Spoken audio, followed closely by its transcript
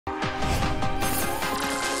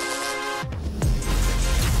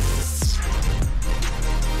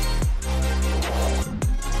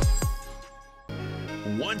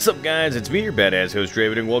What's up, guys? It's me, your badass host,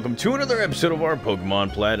 Draven, and welcome to another episode of our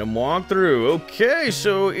Pokemon Platinum walkthrough. Okay,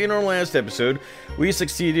 so in our last episode, we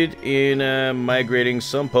succeeded in migrating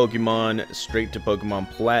some Pokemon straight to Pokemon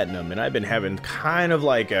Platinum, and I've been having kind of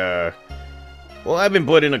like a... Well, I've been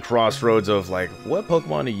put in a crossroads of like, what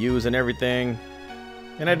Pokemon to use and everything.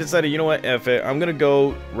 And I decided, you know what, F it, I'm gonna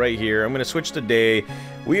go right here. I'm gonna switch the day.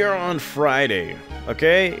 We are on Friday,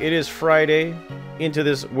 okay? It is Friday into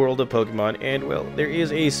this world of Pokemon, and well, there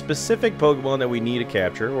is a specific Pokemon that we need to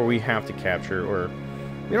capture, or we have to capture, or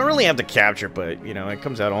we don't really have to capture, but you know, it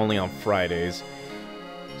comes out only on Fridays.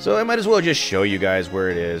 So I might as well just show you guys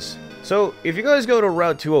where it is. So if you guys go to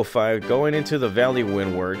Route 205, going into the Valley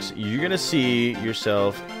Windworks, you're gonna see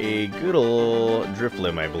yourself a good old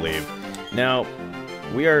Driftblim, I believe. Now,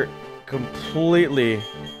 we are completely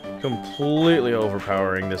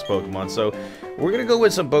overpowering this Pokemon, so we're gonna go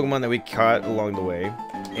with some Pokemon that we caught along the way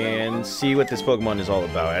and see what this Pokemon is all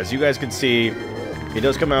about. As you guys can see, it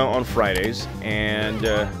does come out on Fridays, and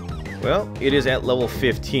well, it is at level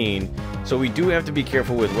 15, so we do have to be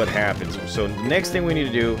careful with what happens. So next thing we need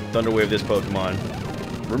to do, Thunder Wave this Pokemon.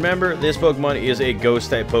 Remember, this Pokemon is a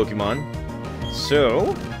ghost type Pokemon,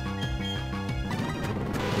 so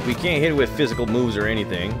we can't hit it with physical moves or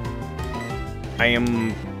anything. I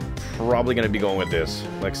am probably going to be going with this.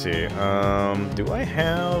 Let's see. Do I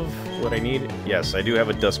have what I need? Yes, I do have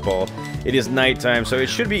a Dust Ball. It is nighttime, so it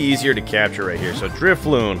should be easier to capture right here. So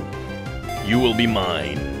Driftblim, you will be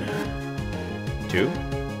mine. 2,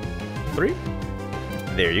 3.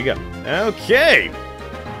 There you go. Okay.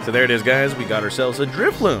 So there it is, guys. We got ourselves a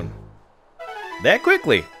Driftblim. That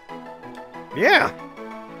quickly. Yeah.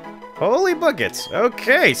 Holy buckets.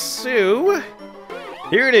 Okay, so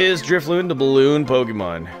here it is, Driftblim, the balloon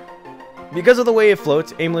Pokemon. Because of the way it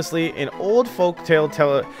floats aimlessly, an old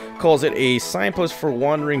folktale calls it a signpost for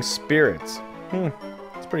wandering spirits.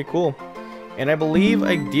 It's pretty cool. And I believe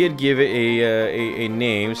I did give it a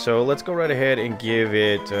name, so let's go right ahead and give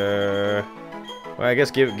it, well, I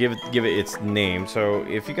guess give it its name. So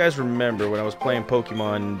if you guys remember when I was playing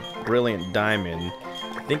Pokemon Brilliant Diamond,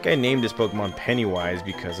 I think I named this Pokemon Pennywise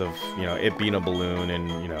because of, you know, it being a balloon, and,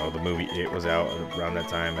 you know, the movie It was out around that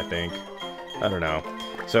time, I think. I don't know.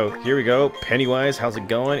 So, here we go. Pennywise, how's it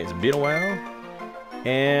going? It's been a while.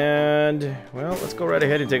 And, well, let's go right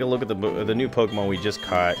ahead and take a look at the new Pokemon we just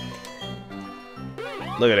caught.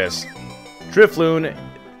 Look at this. Driftblim,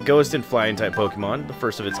 Ghost and Flying type Pokemon, the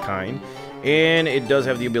first of its kind. And it does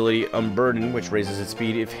have the ability Unburden, which raises its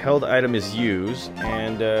speed if held item is used.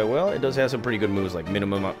 And, well, it does have some pretty good moves like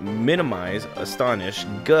Minimize, Astonish,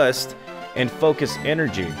 Gust, and Focus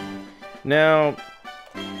Energy. Now,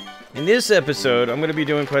 in this episode, I'm going to be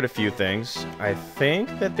doing quite a few things. I think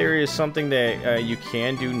that there is something that you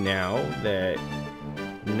can do now that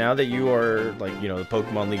you are, like, you know, the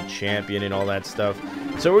Pokemon League champion and all that stuff.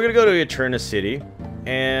 So we're going to go to Eterna City.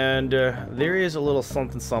 And there is a little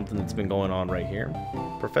something that's been going on right here.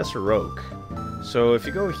 Professor Oak. So if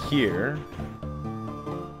you go here,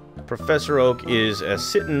 Professor Oak is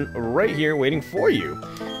sitting right here waiting for you.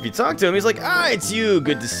 If you talk to him, he's like, "Ah, it's you.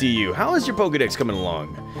 Good to see you. How is your Pokedex coming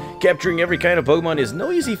along? Capturing every kind of Pokemon is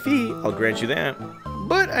no easy feat, I'll grant you that.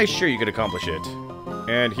 But I'm sure you could accomplish it."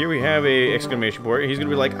 And here we have a exclamation point. He's gonna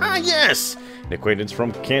be like, "Ah, yes! An acquaintance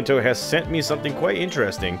from Kanto has sent me something quite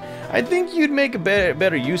interesting. I think you'd make a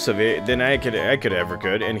better use of it than I could ever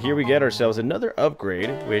could." And here we get ourselves another upgrade,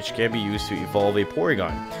 which can be used to evolve a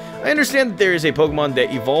Porygon. I understand that there is a Pokemon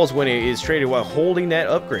that evolves when it is traded while holding that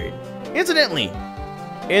upgrade. Incidentally,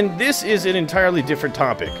 and this is an entirely different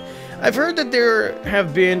topic, I've heard that there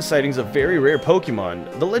have been sightings of very rare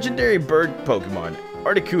Pokemon. The legendary bird Pokemon,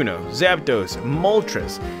 Articuno, Zapdos,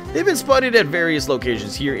 Moltres. They've been spotted at various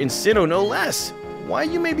locations here in Sinnoh, no less. Why,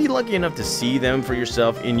 you may be lucky enough to see them for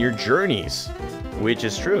yourself in your journeys. Which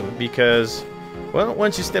is true, because, well,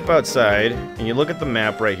 once you step outside and you look at the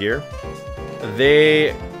map right here,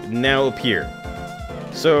 they now appear.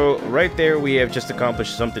 So, right there we have just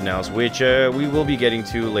accomplished something else, which we will be getting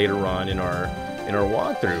to later on in our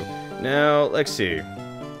walkthrough. Now, let's see.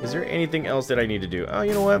 Is there anything else that I need to do? Oh,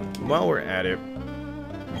 you know what? While we're at it,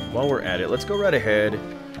 let's go right ahead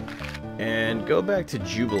and go back to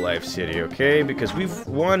Jubilife City, okay? Because we've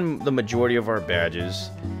won the majority of our badges.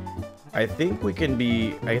 I think we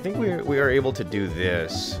are able to do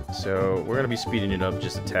this. So we're gonna be speeding it up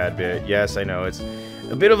just a tad bit. Yes, I know it's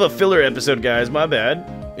a bit of a filler episode, guys. My bad.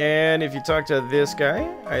 And if you talk to this guy,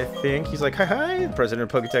 I think he's like, hi,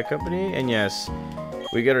 president of Poketech Company. And yes,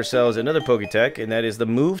 we get ourselves another Poketech, and that is the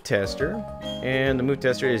Move Tester. And the Move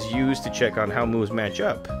Tester is used to check on how moves match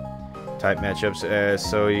up. type matchups,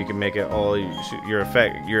 so you can make it all your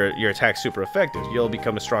attack super effective. You'll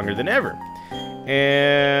become stronger than ever.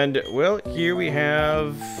 And well, here we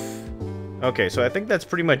have. Okay, so I think that's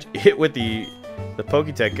pretty much it with the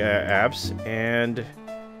Poketech apps. And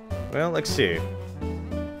well, let's see.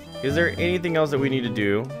 Is there anything else that we need to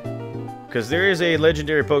do? Because there is a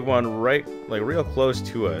legendary Pokemon right, like, real close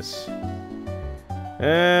to us.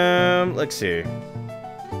 Let's see.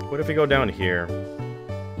 What if we go down here?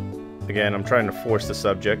 Again, I'm trying to force the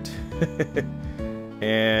subject.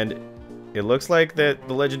 And it looks like that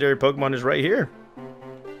the legendary Pokemon is right here.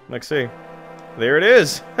 Let's see. There it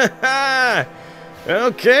is.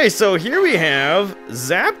 Okay, so here we have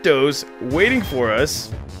Zapdos waiting for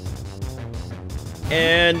us.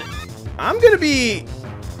 And I'm gonna be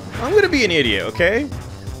an idiot, okay?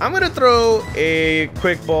 I'm gonna throw a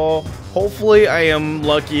quick ball. Hopefully I am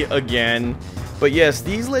lucky again. But yes,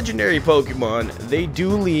 these legendary Pokemon, they do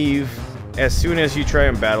leave as soon as you try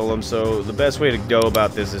and battle them. So the best way to go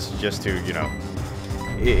about this is just to, you know,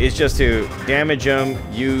 it's just to damage them,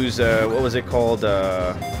 use, what was it called?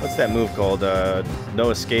 What's that move called? No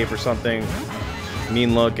Escape or something.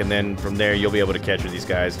 Mean Look, and then from there you'll be able to catch these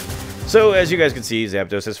guys. So as you guys can see,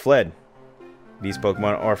 Zapdos has fled. These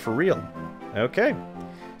Pokemon are for real. Okay.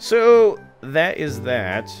 So that is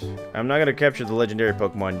that. I'm not going to capture the legendary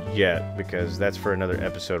Pokemon yet, because that's for another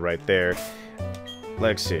episode right there.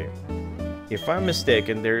 Let's see. If I'm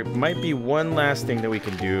mistaken, there might be one last thing that we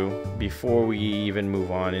can do before we even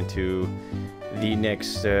move on into the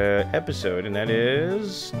next episode, and that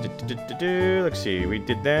is... Let's see. We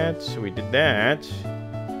did that. We did that.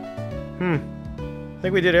 I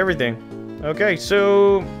think we did everything. Okay,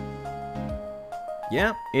 so...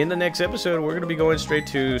 yeah, in the next episode, we're going to be going straight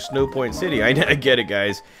to Snow Point City. I get it,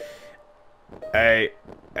 guys. I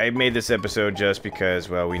made this episode just because,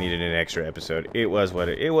 well, we needed an extra episode. It was what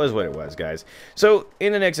it was, guys. So,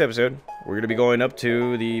 in the next episode, we're going to be going up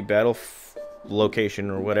to the battle location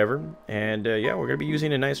or whatever. And, yeah, we're going to be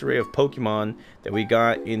using a nice array of Pokemon that we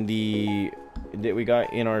got in the... that we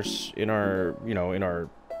got in our you know, in our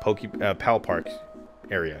Pal Park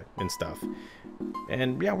area and stuff.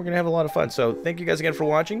 And yeah, we're gonna have a lot of fun. So thank you guys again for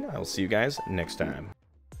watching. I'll see you guys next time.